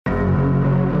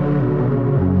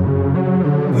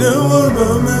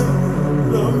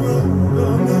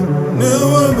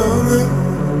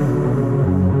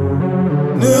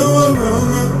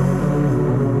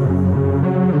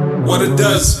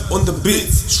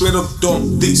straight up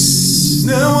dump this.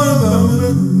 Now what about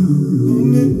me?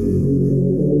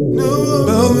 Now what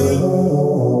about me?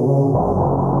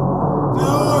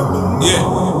 Now what about me? Yeah.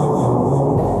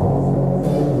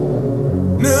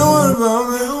 Now what about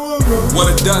me?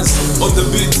 What it does on the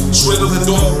beat, straight up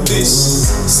dump this.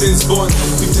 Since born,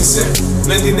 15 Cent,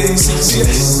 1986,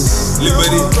 yes.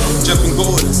 Liberty, jumping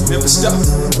borders, never stop.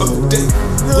 Up to date,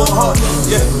 go hard,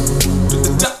 yeah. To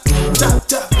the top, top,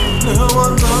 top. Now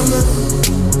what about me?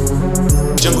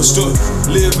 Jungle story,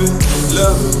 living,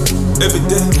 loving, every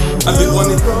day. I be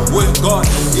on it, with God,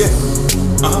 yeah.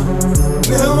 Now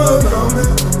what about me?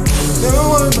 Now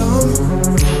what about me?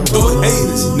 Throw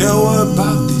haters, now what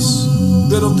about this?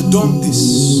 Straight off the dome this,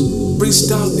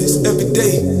 freestyle this, every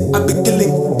day. I be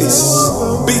killing this,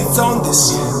 beats on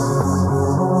this, yeah.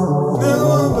 Now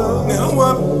what about me? Now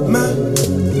what, man?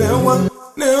 Now what?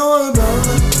 Now what about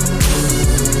me?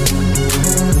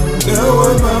 Now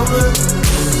what about me?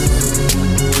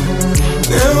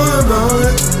 Now what about me?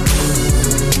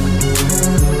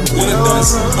 What it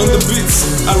does on the beats,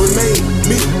 I remain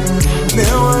me.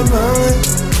 Now what about me?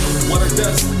 What it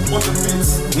does on the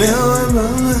beats, Now what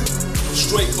about me?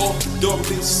 straight off the dome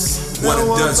this. What it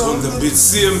does on the beats,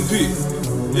 CMP.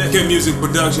 Music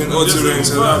Production, Onkers,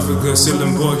 South Africa,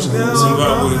 selling Porsche,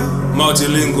 Zimbabwe,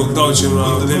 multilingual,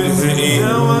 cultural, living here in.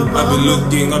 I be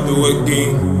looking, I be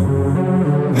working.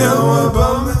 Now what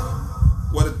about me?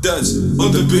 What it does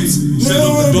on the beats, straight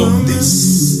off the dome this.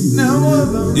 Now what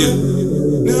about me? Yeah.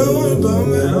 Now what about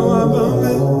me? Now what about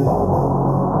me?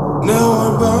 Now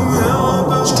what about me? Now what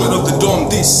about me? Straight off the dome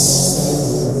this.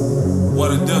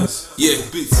 What it does, yeah,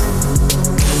 beats.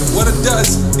 What it does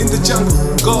in the jungle,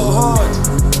 go hard.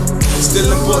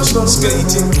 Still in Porsche,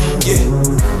 skating, yeah.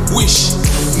 Wish,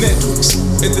 networks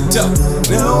at the top.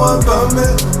 Now what about me?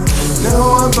 Now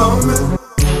what about me?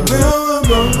 Now what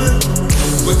about me?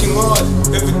 Working hard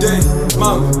every day,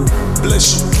 mama,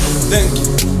 bless you, thank you,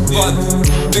 father,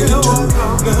 thank you too.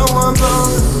 Now what about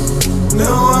me?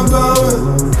 Now what about me?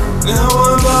 Now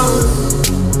what about me?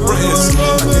 Prayers,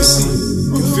 I can see,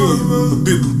 can feel you, the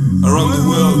people around the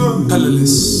world,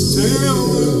 colorless.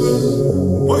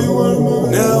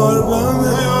 Now what about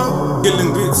me?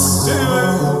 Killing beats,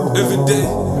 every day,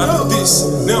 I do this.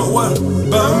 Now what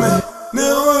about me?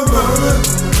 Now what about me?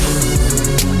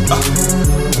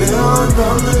 Now what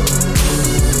about me?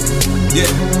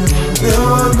 Yeah, Now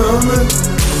what about me?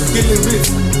 killing beats,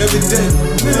 every day.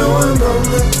 Now what about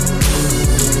me?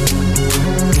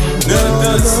 Now it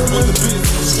does on the beat,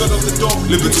 straight off the dome.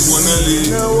 Liberty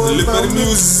Bwanali,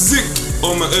 Libertymusic,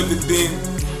 all my everything.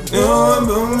 Now what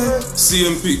about me?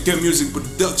 CMP, Music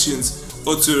Productions,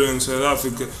 Onkers, South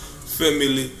Africa,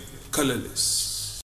 family, colorless.